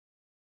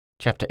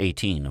Chapter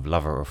 18 of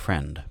Lover or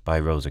Friend by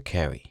Rosa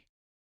Carey.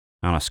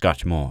 On a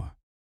Scotch moor.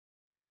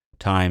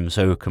 Time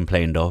so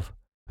complained of,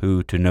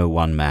 who to no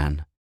one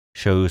man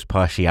shows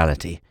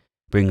partiality,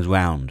 brings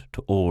round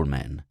to all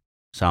men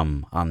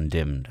some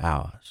undimmed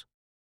hours.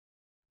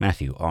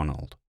 Matthew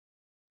Arnold.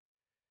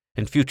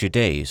 In future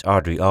days,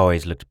 Audrey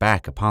always looked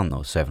back upon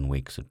those 7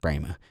 weeks at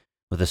Braemar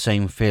with the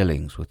same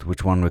feelings with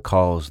which one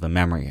recalls the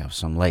memory of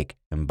some lake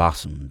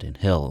embosomed in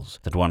hills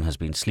that one has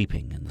been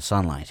sleeping in the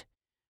sunlight,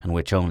 and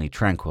which only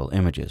tranquil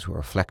images were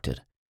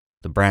reflected,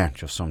 the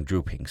branch of some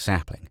drooping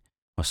sapling,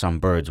 or some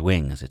bird's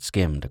wing as it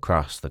skimmed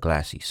across the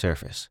glassy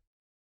surface.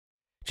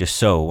 Just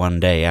so one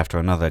day after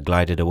another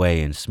glided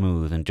away in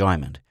smooth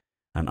enjoyment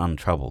and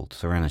untroubled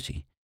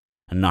serenity,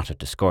 and not a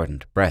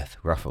discordant breath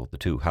ruffled the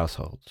two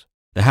households.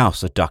 The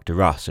house that Dr.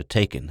 Ross had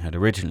taken had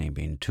originally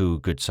been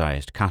 2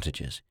 good-sized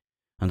cottages,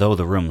 and though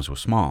the rooms were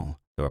small,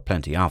 there were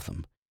plenty of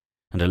them,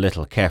 and a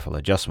little careful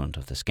adjustment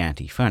of the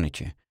scanty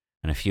furniture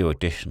and a few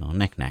additional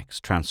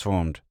knickknacks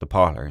transformed the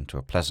parlour into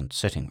a pleasant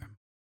sitting-room.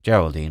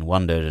 Geraldine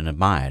wondered and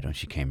admired when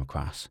she came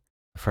across,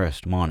 the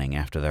first morning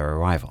after their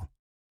arrival.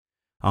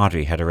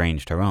 Audrey had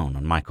arranged her own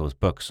and Michael's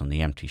books on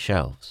the empty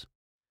shelves.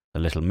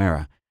 The little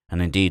mirror,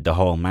 and indeed the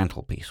whole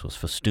mantelpiece, was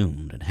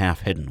festooned and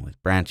half hidden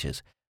with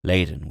branches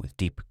laden with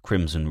deep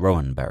crimson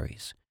rowan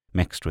berries,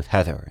 mixed with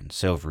heather and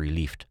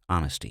silvery-leafed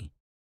honesty.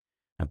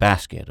 A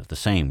basket of the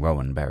same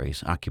rowan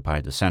berries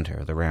occupied the centre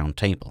of the round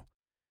table.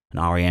 An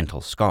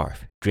oriental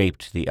scarf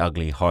draped the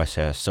ugly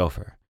horsehair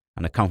sofa,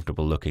 and a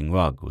comfortable-looking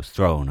rug was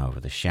thrown over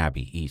the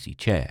shabby easy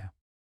chair.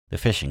 The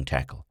fishing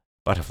tackle,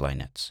 butterfly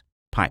nets,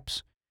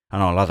 pipes, and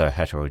all other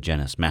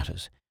heterogeneous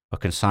matters were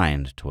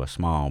consigned to a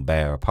small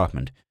bare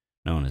apartment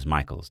known as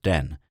Michael's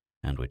den,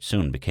 and which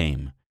soon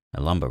became a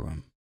lumber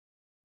room.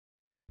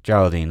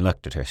 Geraldine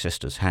looked at her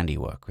sister's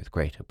handiwork with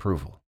great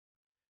approval.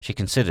 She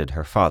considered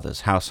her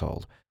father's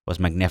household was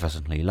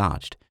magnificently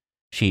lodged.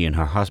 She and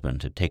her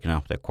husband had taken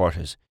up their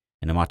quarters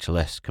in a much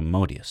less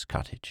commodious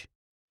cottage.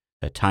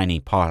 The tiny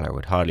parlour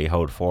would hardly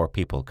hold 4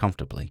 people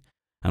comfortably,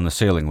 and the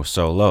ceiling was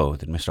so low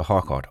that Mr.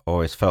 Harcourt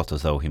always felt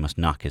as though he must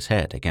knock his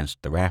head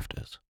against the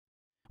rafters.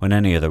 When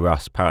any of the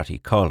Ross party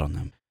called on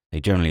them,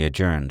 they generally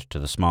adjourned to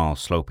the small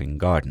sloping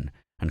garden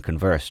and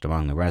conversed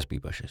among the raspberry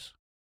bushes.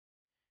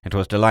 It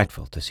was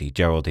delightful to see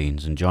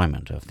Geraldine's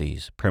enjoyment of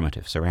these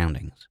primitive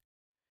surroundings.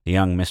 The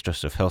young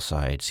mistress of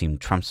Hillside seemed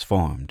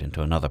transformed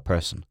into another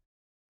person.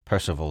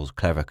 Percival's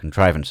clever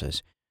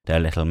contrivances, their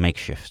little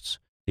makeshifts,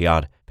 the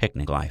odd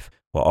picnic life,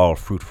 were all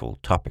fruitful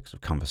topics of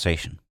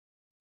conversation.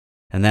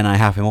 "And then I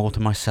have him all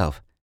to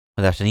myself,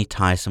 without any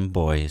tiresome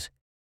boys,"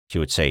 she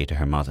would say to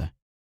her mother.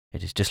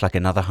 "It is just like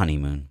another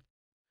honeymoon."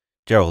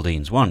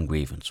 Geraldine's one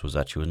grievance was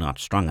that she was not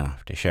strong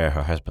enough to share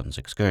her husband's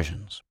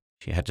excursions.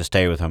 She had to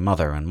stay with her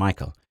mother and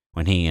Michael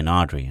when he and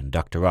Audrey and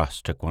Dr.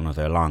 Ross took one of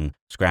their long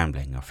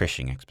scrambling or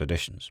fishing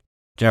expeditions.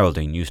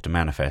 Geraldine used to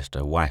manifest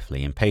a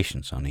wifely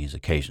impatience on these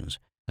occasions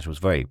that was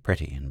very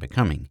pretty and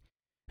becoming,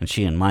 and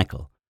she and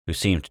Michael, who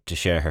seemed to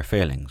share her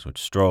feelings, would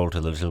stroll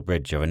to the little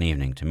bridge of an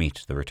evening to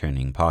meet the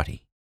returning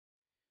party.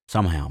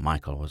 Somehow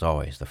Michael was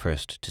always the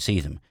first to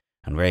see them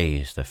and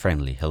raise the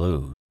friendly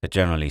halloo that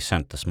generally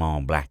sent the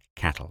small black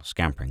cattle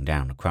scampering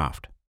down the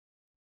croft.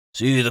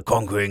 "See the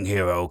conquering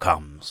hero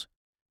comes,"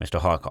 Mr.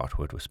 Harcourt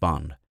would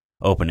respond,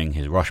 opening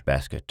his rush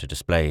basket to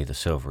display the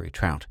silvery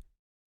trout.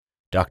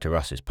 Dr.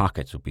 Ross's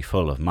pockets would be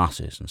full of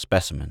mosses and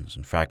specimens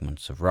and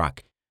fragments of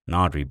rock, and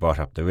Audrey brought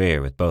up the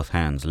rear with both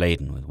hands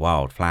laden with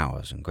wild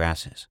flowers and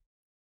grasses.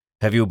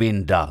 "Have you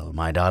been dull,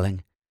 my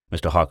darling?"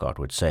 Mr. Harcourt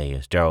would say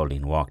as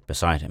Geraldine walked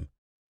beside him.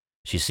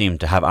 She seemed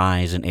to have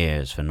eyes and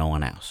ears for no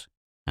one else,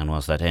 and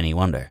was that any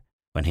wonder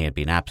when he had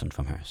been absent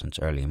from her since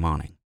early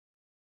morning?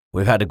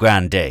 "We've had a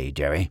grand day,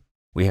 Jerry.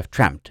 We have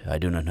tramped I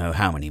do not know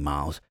how many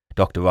miles.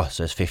 Dr. Ross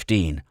says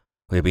 15.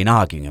 We have been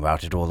arguing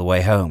about it all the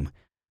way home.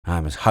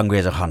 I'm as hungry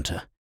as a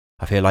hunter.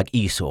 I feel like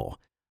Esau.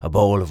 A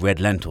bowl of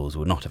red lentils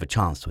would not have a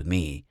chance with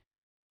me.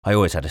 I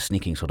always had a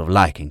sneaking sort of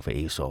liking for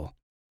Esau.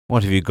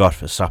 What have you got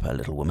for supper,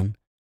 little woman?"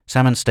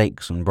 "Salmon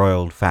steaks and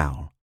broiled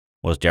fowl,"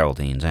 was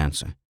Geraldine's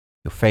answer.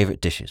 "Your favourite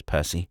dishes,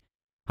 Percy.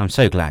 I'm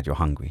so glad you're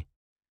hungry."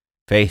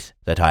 "Faith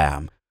that I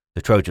am.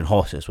 The Trojan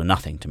horses were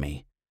nothing to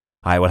me.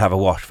 I will have a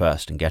wash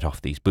first and get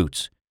off these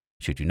boots,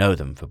 should you know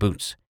them for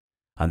boots,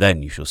 and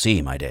then you shall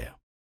see, my dear."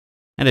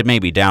 And it may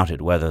be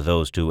doubted whether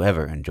those two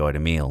ever enjoyed a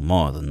meal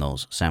more than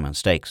those salmon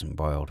steaks and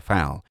broiled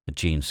fowl that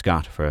Jean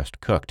Scott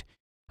first cooked,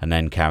 and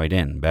then carried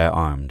in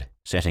bare-armed,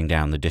 setting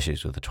down the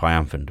dishes with a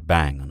triumphant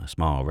bang on a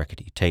small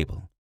rickety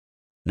table.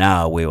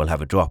 "Now we will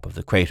have a drop of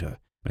the crater,"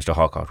 Mr.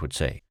 Harcourt would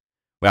say.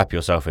 "Wrap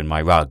yourself in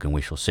my rug and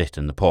we shall sit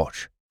in the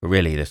porch, for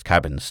really this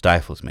cabin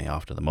stifles me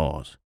after the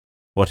moors.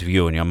 What have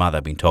you and your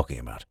mother been talking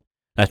about?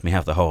 Let me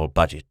have the whole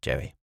budget,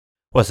 Jerry."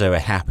 Was there a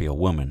happier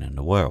woman in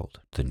the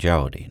world than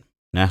Geraldine,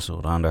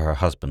 nestled under her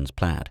husband's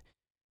plaid,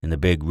 in the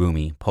big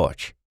roomy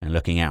porch and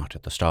looking out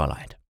at the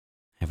starlight?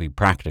 Every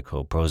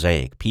practical,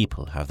 prosaic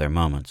people have their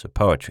moments of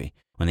poetry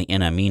when the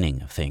inner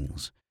meaning of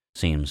things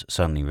seems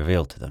suddenly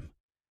revealed to them,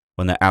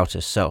 when their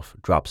outer self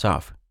drops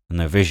off and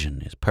their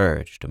vision is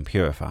purged and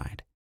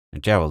purified.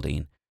 and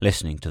Geraldine,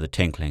 listening to the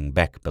tinkling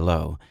beck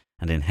below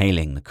and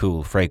inhaling the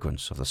cool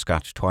fragrance of the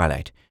Scotch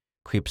twilight,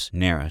 creeps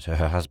nearer to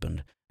her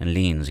husband and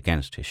leans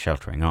against his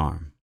sheltering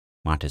arm.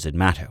 What does it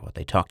matter what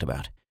they talked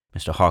about?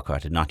 Mr.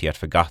 Harcourt had not yet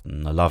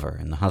forgotten the lover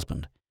in the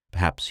husband.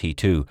 Perhaps he,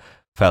 too,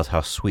 felt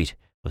how sweet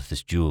was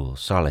this dual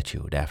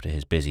solitude after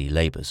his busy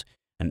labours,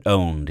 and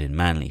owned in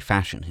manly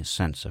fashion his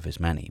sense of his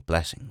many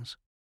blessings.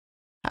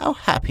 "How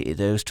happy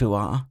those two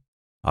are,"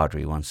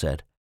 Audrey once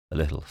said, a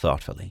little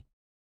thoughtfully.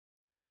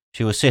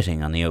 She was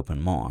sitting on the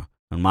open moor,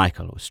 and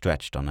Michael was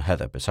stretched on the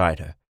heather beside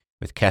her,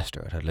 with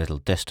Kester at a little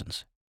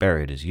distance,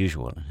 buried as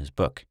usual in his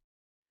book.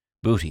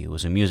 Booty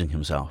was amusing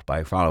himself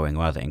by following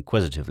rather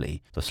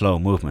inquisitively the slow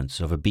movements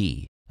of a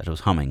bee that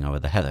was humming over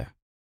the heather.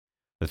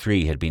 The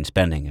three had been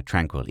spending a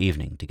tranquil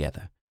evening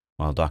together,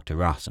 while Dr.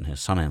 Ross and his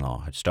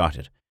son-in-law had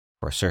started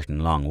for a certain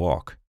long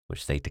walk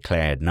which they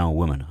declared no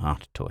woman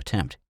ought to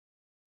attempt.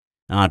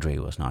 Audrey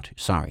was not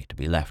sorry to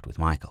be left with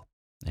Michael.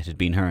 It had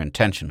been her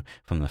intention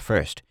from the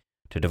first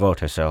to devote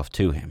herself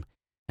to him,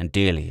 and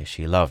dearly as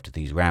she loved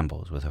these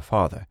rambles with her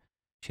father,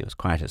 she was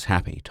quite as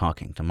happy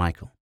talking to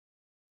Michael.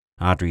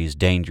 Audrey's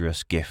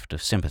dangerous gift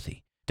of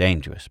sympathy,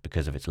 dangerous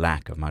because of its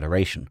lack of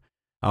moderation,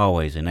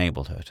 always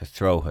enabled her to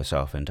throw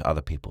herself into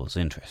other people's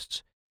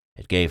interests.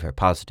 It gave her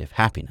positive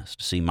happiness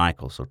to see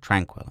Michael so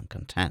tranquil and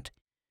content,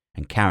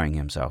 and carrying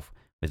himself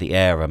with the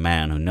air of a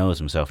man who knows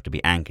himself to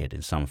be anchored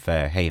in some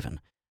fair haven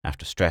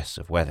after stress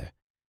of weather,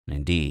 and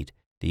indeed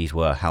these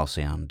were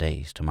halcyon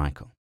days to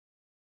Michael.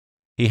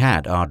 He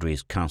had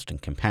Audrey's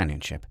constant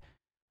companionship,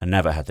 and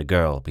never had the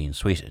girl been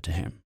sweeter to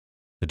him.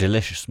 The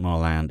delicious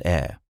moorland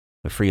air,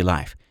 the free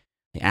life,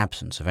 the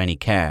absence of any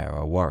care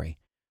or worry,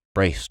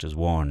 braced his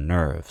worn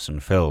nerves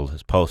and filled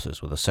his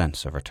pulses with a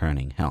sense of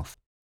returning health.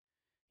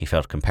 He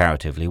felt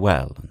comparatively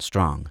well and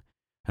strong,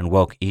 and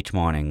woke each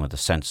morning with a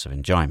sense of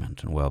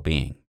enjoyment and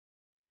well-being.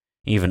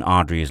 Even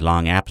Audrey's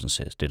long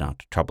absences did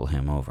not trouble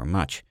him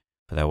overmuch,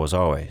 for there was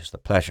always the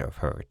pleasure of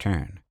her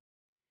return.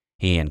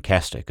 He and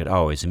Kester could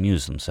always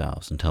amuse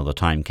themselves until the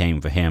time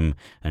came for him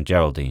and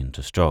Geraldine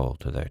to stroll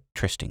to their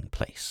trysting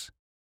place.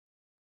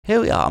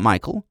 "Here we are,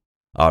 Michael,"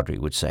 Audrey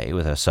would say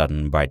with her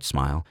sudden bright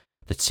smile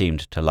that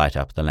seemed to light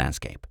up the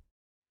landscape.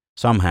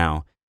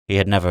 Somehow, he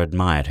had never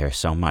admired her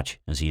so much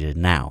as he did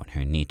now in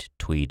her neat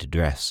tweed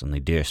dress and the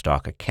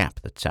deerstalker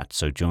cap that sat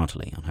so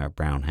jauntily on her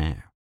brown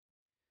hair.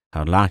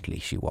 How lightly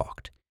she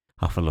walked,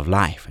 how full of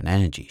life and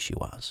energy she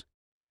was.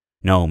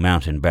 No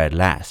mountain-bred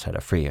lass had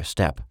a freer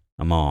step,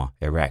 a more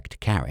erect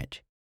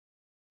carriage.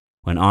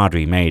 When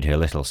Audrey made her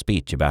little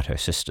speech about her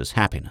sister's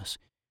happiness,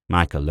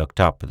 Michael looked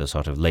up with a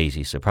sort of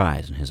lazy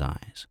surprise in his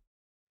eyes.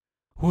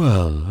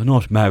 "Well, are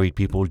not married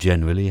people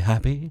generally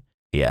happy?"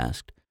 he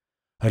asked.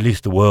 "At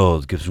least the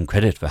world gives them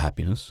credit for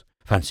happiness.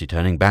 Fancy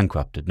turning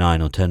bankrupt at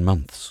 9 or 10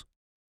 months."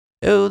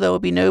 "Oh, there will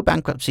be no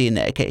bankruptcy in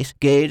their case.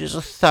 Gage is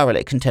a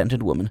thoroughly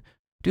contented woman.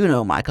 Do you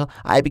know, Michael,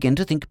 I begin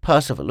to think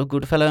Percival a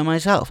good fellow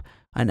myself.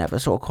 I never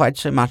saw quite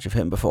so much of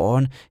him before,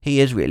 and he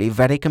is really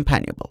very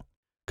companionable."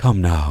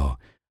 "Come now,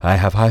 I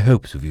have high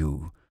hopes of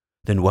you.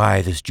 Then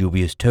why this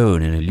dubious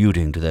tone in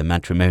alluding to their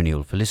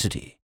matrimonial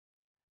felicity?"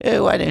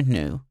 "Oh, I don't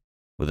know,"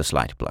 with a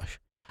slight blush.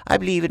 "I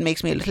believe it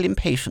makes me a little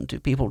impatient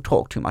if people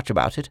talk too much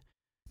about it.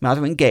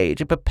 Mother and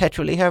Gage are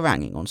perpetually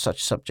haranguing on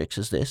such subjects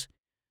as this.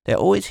 They're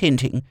always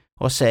hinting,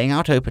 or saying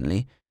out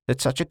openly,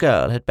 that such a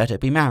girl had better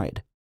be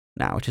married.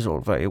 Now, it is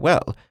all very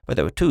well, but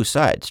there are two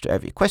sides to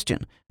every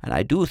question, and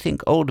I do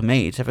think old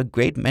maids have a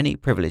great many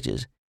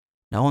privileges.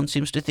 No one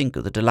seems to think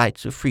of the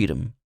delights of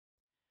freedom."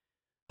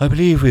 "I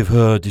believe we've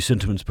heard these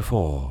sentiments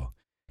before.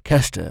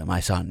 Kester,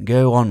 my son,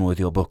 go on with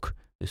your book.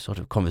 This sort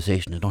of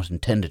conversation is not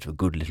intended for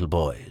good little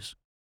boys."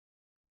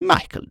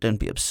 "Michael, don't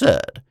be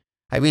absurd.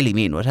 I really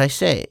mean what I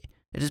say.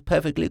 It is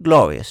perfectly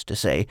glorious to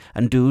say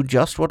and do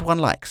just what one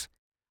likes.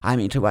 I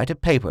mean to write a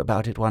paper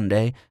about it one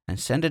day and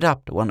send it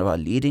up to one of our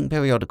leading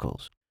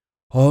periodicals."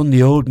 "On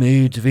the Old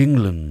Maids of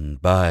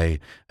England, by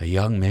a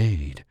young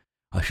maid.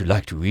 I should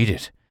like to read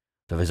it.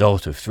 The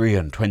result of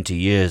 23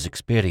 years'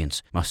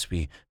 experience must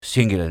be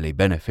singularly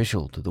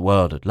beneficial to the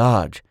world at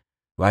large.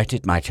 Write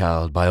it, my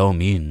child, by all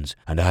means,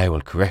 and I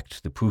will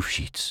correct the proof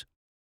sheets."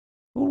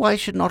 "Well, why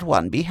should not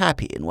one be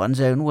happy in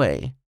one's own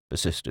way?"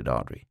 persisted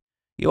Audrey.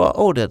 "You are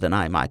older than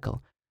I,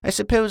 Michael. I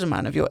suppose a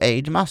man of your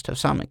age must have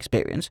some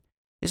experience.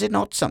 Is it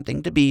not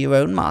something to be your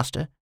own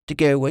master, to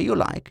go where you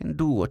like and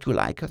do what you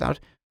like without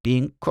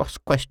being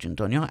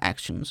cross-questioned on your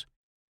actions?"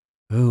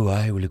 "Oh,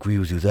 I will agree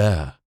with you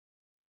there."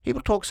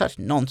 "People talk such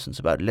nonsense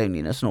about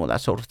loneliness and all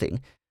that sort of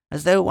thing,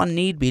 as though one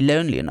need be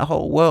lonely in a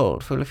whole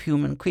world full of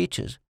human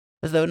creatures,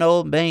 as though an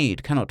old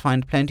maid cannot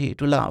find plenty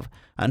to love,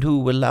 and who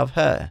will love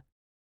her."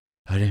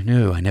 "I don't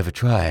know, I never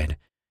tried.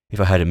 If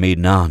I had a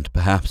maiden aunt,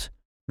 perhaps,"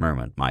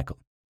 murmured Michael.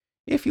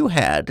 "If you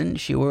had, and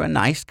she were a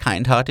nice,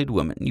 kind-hearted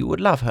woman, you would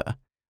love her.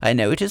 I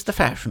know it is the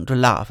fashion to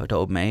laugh at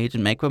old maids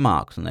and make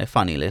remarks on their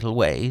funny little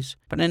ways,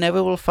 but I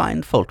never will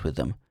find fault with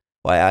them.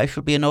 Why, I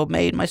shall be an old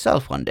maid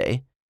myself one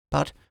day.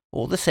 But,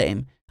 all the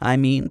same, I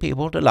mean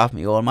people to love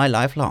me all my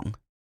life long.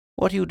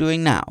 What are you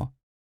doing now?"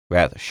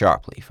 Rather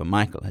sharply, for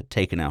Michael had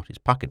taken out his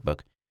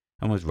pocket-book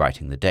and was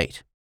writing the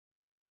date.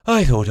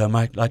 "I thought I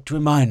might like to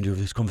remind you of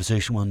this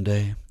conversation one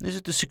day. Is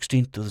it the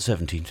 16th or the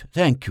 17th?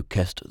 Thank you,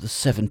 Kester, the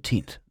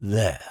 17th.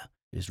 There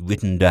is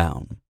written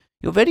down."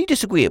 "You're very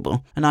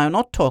disagreeable, and I will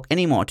not talk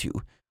any more to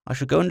you. I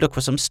shall go and look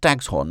for some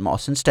stag's horn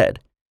moss instead."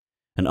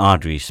 And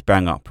Audrey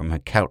sprang up from her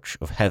couch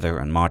of heather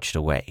and marched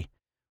away,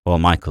 while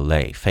Michael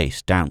lay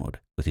face downward,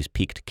 with his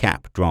peaked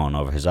cap drawn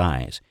over his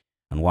eyes,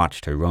 and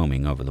watched her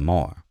roaming over the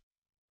moor.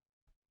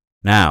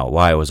 Now,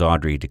 why was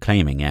Audrey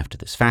declaiming after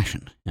this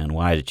fashion, and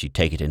why did she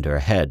take it into her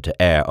head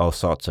to air all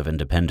sorts of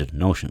independent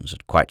notions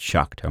that quite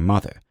shocked her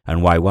mother,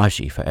 and why was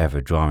she forever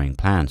drawing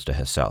plans to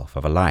herself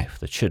of a life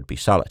that should be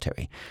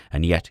solitary,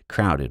 and yet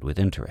crowded with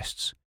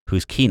interests,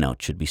 whose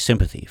keynote should be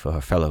sympathy for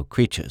her fellow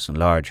creatures and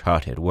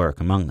large-hearted work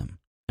among them?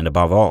 And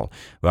above all,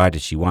 why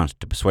did she want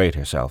to persuade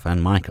herself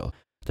and Michael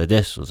that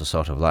this was the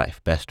sort of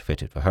life best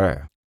fitted for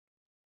her?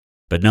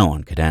 But no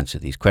one could answer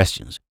these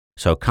questions,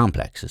 so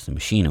complex is the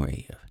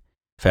machinery of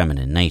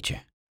feminine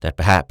nature, that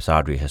perhaps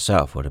Audrey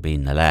herself would have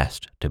been the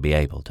last to be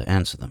able to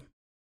answer them.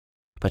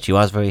 But she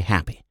was very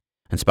happy,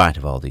 in spite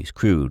of all these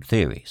crude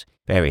theories,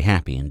 very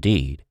happy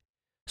indeed.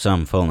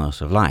 Some fullness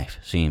of life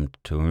seemed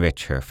to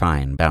enrich her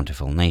fine,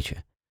 bountiful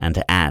nature, and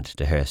to add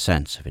to her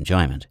sense of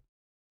enjoyment.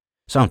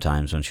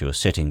 Sometimes when she was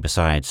sitting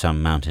beside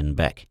some mountain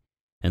beck,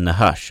 in the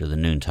hush of the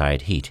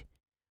noontide heat,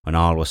 when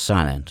all was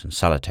silent and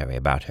solitary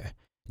about her,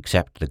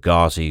 except the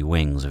gauzy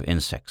wings of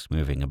insects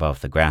moving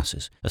above the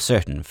grasses, a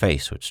certain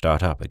face would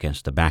start up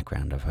against the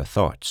background of her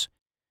thoughts.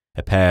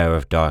 A pair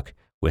of dark,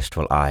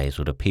 wistful eyes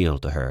would appeal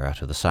to her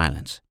out of the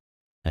silence.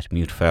 That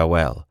mute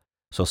farewell,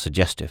 so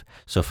suggestive,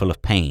 so full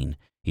of pain,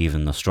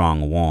 even the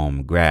strong,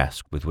 warm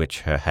grasp with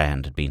which her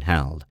hand had been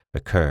held,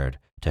 recurred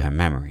to her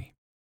memory.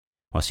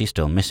 Was he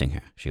still missing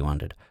her, she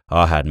wondered,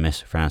 or had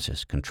Miss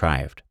Frances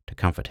contrived to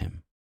comfort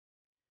him?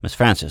 Miss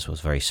Frances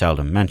was very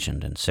seldom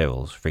mentioned in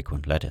Cyril's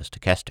frequent letters to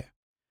Kester.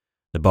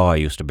 The boy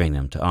used to bring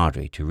them to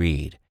Audrey to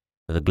read,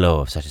 with a glow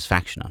of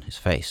satisfaction on his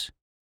face.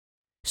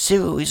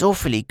 "Cyril is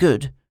awfully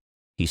good,"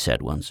 he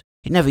said once.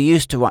 "He never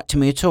used to write to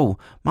me at all.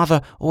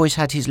 Mother always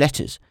had his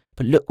letters,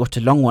 but look what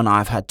a long one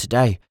I've had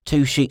today,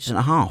 2 sheets and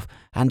a half,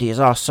 and he has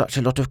asked such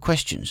a lot of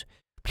questions.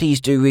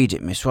 Please do read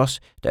it, Miss Ross.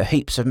 There are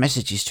heaps of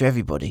messages to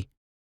everybody."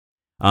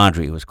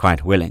 Audrey was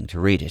quite willing to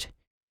read it.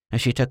 As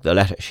she took the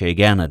letter, she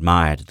again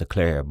admired the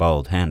clear,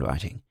 bold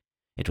handwriting.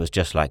 It was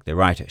just like the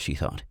writer, she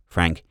thought,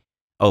 frank,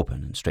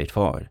 open and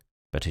straightforward,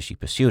 but as she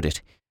pursued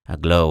it, a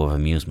glow of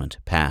amusement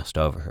passed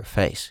over her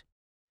face.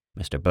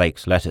 Mr.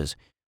 Blake's letters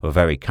were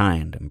very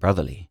kind and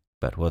brotherly,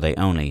 but were they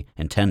only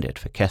intended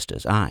for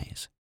Kester's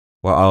eyes?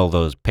 Were all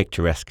those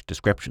picturesque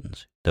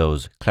descriptions,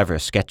 those clever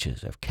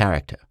sketches of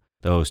character,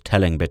 those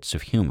telling bits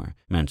of humour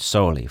meant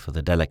solely for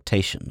the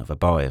delectation of a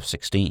boy of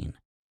 16?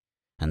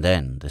 And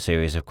then the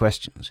series of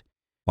questions.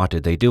 What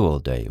did they do all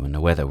day when the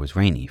weather was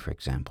rainy, for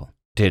example?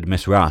 Did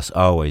Miss Ross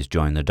always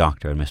join the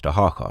doctor and Mr.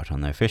 Harcourt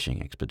on their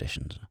fishing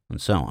expeditions,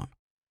 and so on?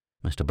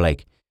 Mr.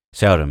 Blake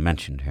seldom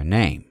mentioned her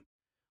name,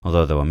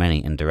 although there were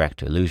many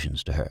indirect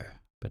allusions to her,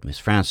 but Miss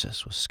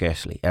Frances was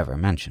scarcely ever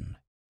mentioned.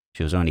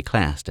 She was only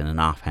classed in an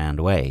offhand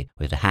way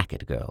with the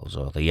Hackett girls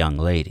or the young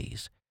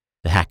ladies.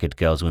 The Hackett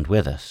girls went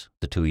with us,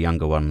 the 2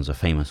 younger ones are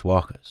famous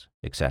walkers,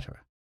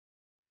 etc.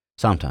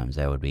 Sometimes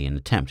there would be an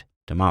attempt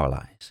to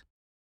moralize.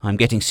 "I'm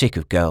getting sick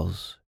of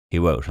girls," he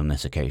wrote on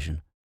this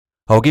occasion.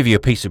 "I'll give you a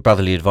piece of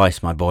brotherly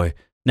advice, my boy.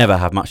 Never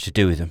have much to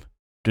do with them.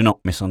 Do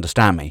not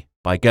misunderstand me.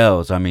 By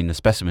girls, I mean the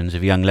specimens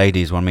of young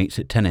ladies one meets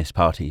at tennis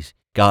parties,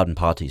 garden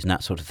parties, and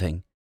that sort of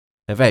thing.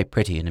 They're very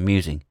pretty and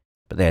amusing,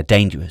 but they are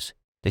dangerous.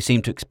 They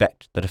seem to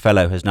expect that a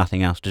fellow has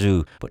nothing else to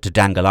do but to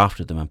dangle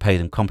after them and pay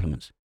them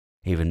compliments.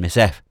 Even Miss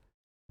F.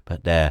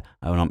 But there,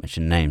 I will not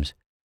mention names.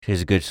 She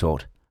is a good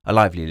sort, a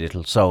lively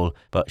little soul,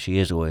 but she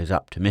is always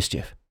up to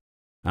mischief."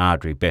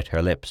 Audrey bit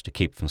her lips to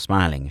keep from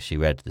smiling as she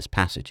read this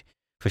passage,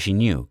 for she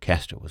knew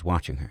Kester was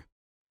watching her.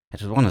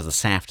 It was one of the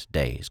saft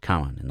days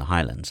common in the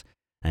Highlands,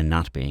 and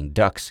not being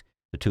ducks,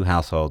 the 2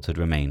 households had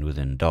remained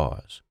within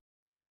doors.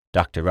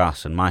 Dr.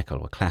 Ross and Michael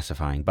were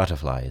classifying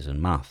butterflies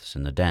and moths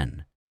in the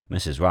den.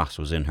 Mrs. Ross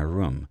was in her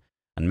room,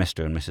 and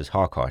Mr. and Mrs.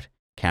 Harcourt,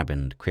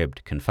 cabined,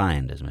 cribbed,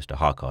 confined, as Mr.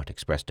 Harcourt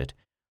expressed it,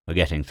 were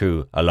getting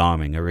through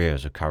alarming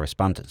arrears of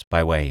correspondence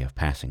by way of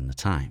passing the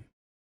time.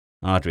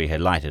 Audrey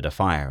had lighted a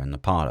fire in the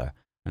parlour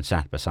and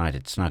sat beside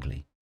it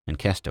snugly, and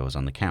Kester was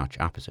on the couch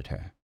opposite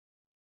her.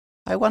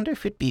 "I wonder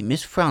if it be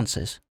Miss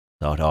Frances,"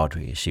 thought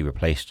Audrey as she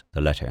replaced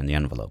the letter in the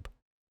envelope.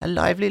 "A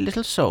lively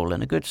little soul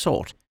and a good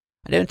sort.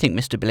 I don't think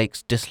Mr.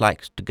 Blake's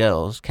dislike to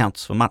girls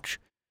counts for much.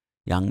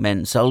 Young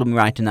men seldom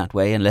write in that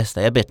way unless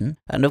they are bitten,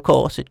 and of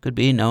course it could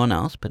be no one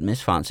else but Miss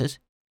Frances.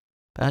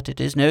 But it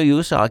is no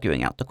use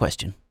arguing out the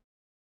question."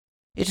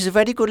 "It is a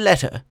very good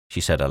letter,"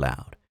 she said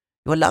aloud.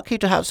 "You are lucky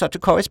to have such a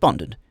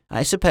correspondent.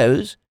 I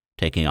suppose,"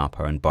 taking up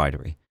her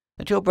embroidery,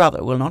 "that your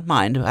brother will not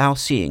mind our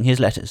seeing his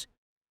letters."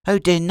 "Oh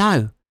dear,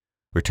 no,"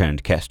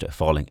 returned Kester,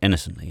 falling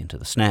innocently into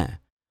the snare.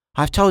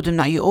 "I've told him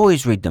that you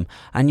always read them,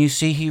 and you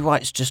see he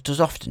writes just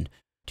as often.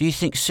 Do you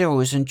think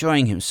Cyril is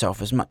enjoying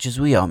himself as much as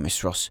we are,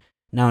 Miss Ross?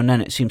 Now and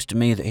then it seems to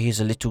me that he is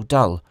a little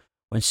dull.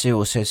 When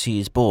Cyril says he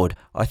is bored,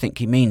 I think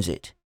he means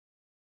it."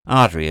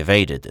 Audrey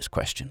evaded this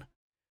question.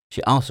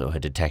 She also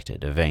had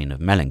detected a vein of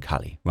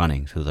melancholy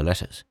running through the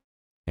letters.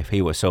 If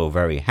he were so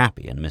very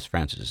happy in Miss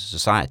Francis's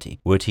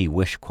society, would he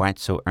wish quite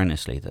so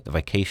earnestly that the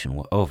vacation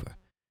were over,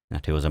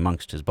 that he was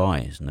amongst his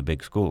boys in the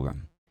big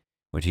schoolroom?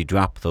 Would he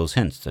drop those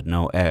hints that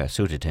no air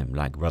suited him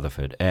like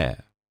Rutherford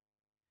air?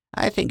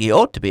 "I think he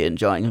ought to be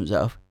enjoying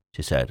himself,"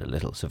 she said a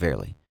little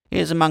severely. "He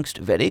is amongst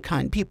very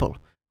kind people,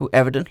 who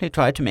evidently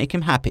try to make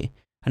him happy,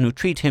 and who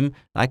treat him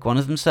like one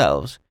of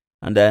themselves.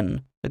 And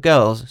then, the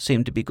girls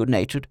seem to be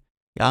good-natured.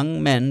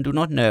 Young men do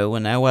not know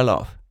when they are well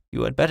off.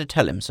 You had better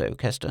tell him so,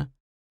 Kester."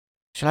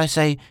 "Shall I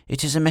say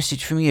it is a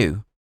message from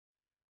you?"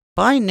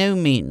 "By no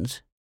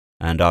means,"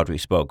 and Audrey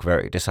spoke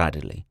very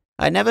decidedly.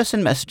 "I never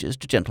send messages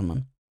to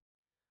gentlemen."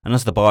 And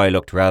as the boy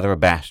looked rather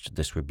abashed at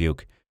this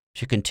rebuke,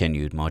 she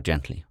continued more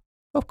gently.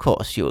 "Of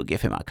course you will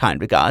give him our kind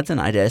regards,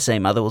 and I dare say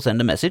Mother will send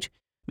a message.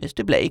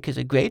 Mr. Blake is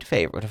a great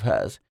favourite of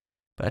hers.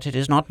 But it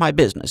is not my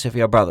business if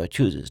your brother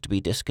chooses to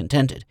be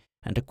discontented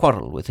and to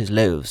quarrel with his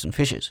loaves and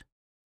fishes."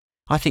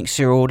 "I think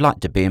Cyril would like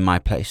to be in my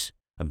place,"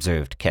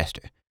 observed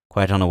Kester,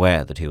 quite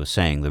unaware that he was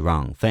saying the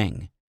wrong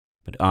thing.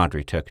 But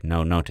Audrey took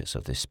no notice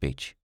of this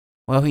speech.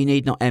 "Well, he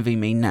need not envy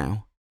me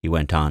now," he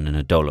went on in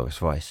a dolorous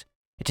voice.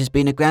 "It has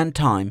been a grand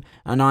time,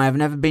 and I have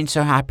never been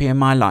so happy in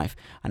my life,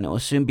 and it will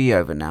soon be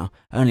over now,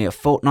 only a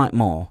fortnight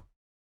more."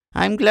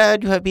 "I'm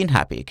glad you have been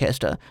happy,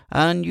 Kester,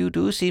 and you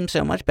do seem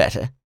so much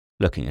better,"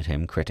 looking at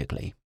him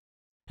critically.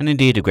 And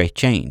indeed a great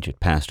change had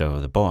passed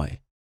over the boy.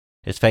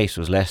 His face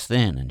was less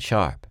thin and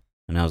sharp,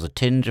 and there was a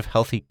tinge of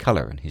healthy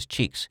colour in his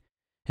cheeks.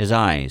 His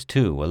eyes,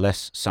 too, were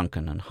less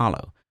sunken and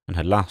hollow, and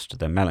had lost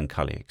their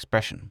melancholy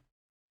expression.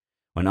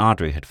 When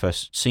Audrey had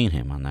first seen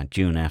him on that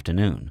June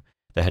afternoon,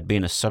 there had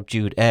been a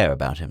subdued air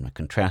about him that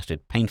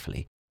contrasted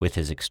painfully with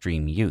his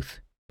extreme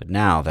youth, but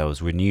now there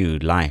was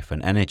renewed life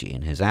and energy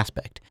in his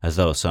aspect, as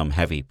though some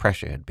heavy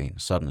pressure had been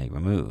suddenly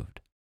removed.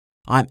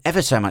 "I'm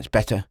ever so much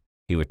better,"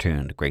 he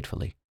returned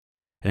gratefully.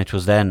 And it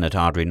was then that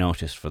Audrey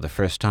noticed for the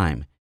first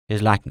time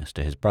his likeness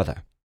to his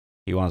brother.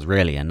 He was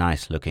really a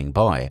nice-looking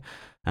boy,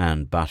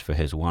 and but for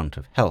his want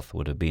of health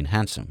would have been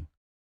handsome.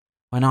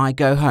 "When I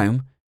go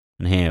home,"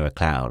 and here a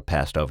cloud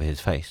passed over his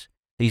face,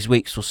 "these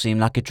weeks will seem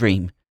like a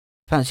dream.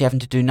 Fancy having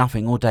to do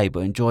nothing all day but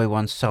enjoy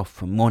oneself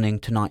from morning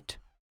to night."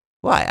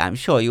 "Why, I'm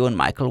sure you and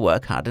Michael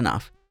work hard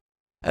enough."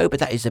 "Oh, but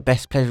that is the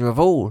best pleasure of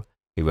all,"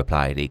 he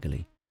replied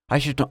eagerly. "I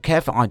should not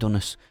care for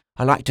idleness.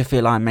 I like to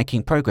feel I am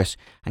making progress,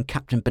 and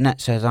Captain Burnett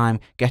says I am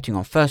getting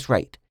on first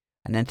rate.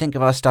 And then think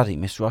of our study,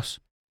 Miss Ross."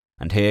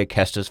 And here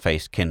Kester's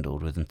face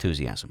kindled with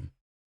enthusiasm.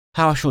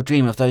 "How I shall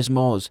dream of those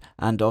moors,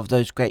 and of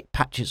those great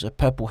patches of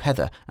purple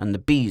heather, and the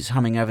bees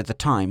humming over the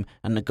thyme,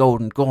 and the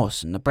golden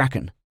gorse and the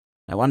bracken.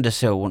 No wonder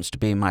Cyril wants to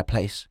be in my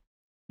place."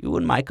 "You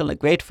and Michael are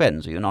great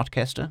friends, are you not,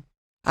 Kester?"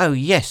 "Oh,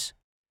 yes."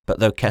 But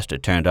though Kester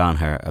turned on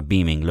her a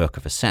beaming look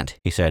of assent,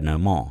 he said no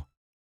more.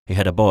 He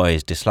had a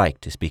boy's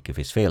dislike to speak of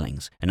his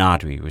feelings, and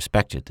Audrey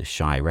respected this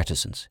shy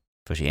reticence,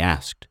 for she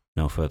asked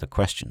no further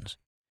questions.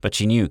 But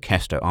she knew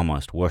Kester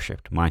almost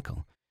worshipped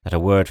Michael, that a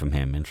word from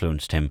him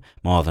influenced him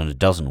more than a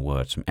dozen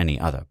words from any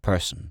other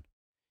person.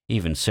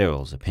 Even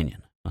Cyril's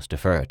opinion must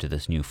defer to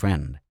this new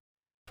friend,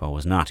 for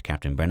was not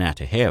Captain Burnett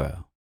a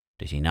hero?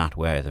 Did he not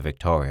wear the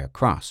Victoria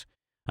Cross,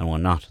 and were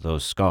not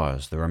those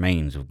scars the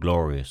remains of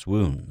glorious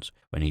wounds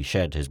when he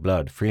shed his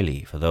blood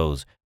freely for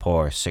those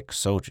poor sick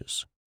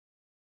soldiers?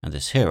 And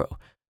this hero,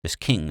 this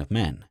king of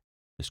men,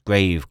 this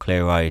grave,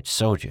 clear-eyed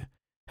soldier,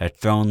 had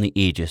thrown the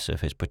aegis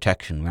of his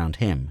protection round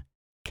him.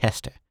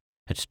 Kester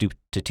had stooped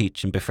to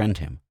teach and befriend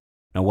him.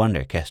 No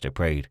wonder Kester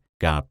prayed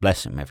God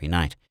bless him every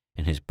night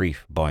in his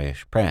brief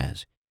boyish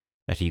prayers,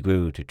 that he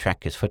grew to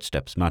track his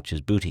footsteps much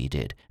as Booty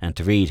did, and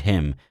to read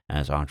him,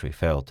 as Audrey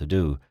failed to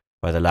do,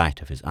 by the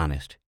light of his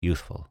honest,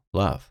 youthful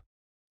love.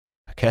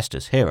 For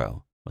Kester's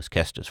hero was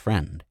Kester's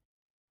friend,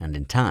 and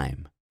in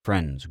time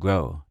friends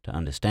grow to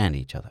understand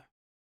each other.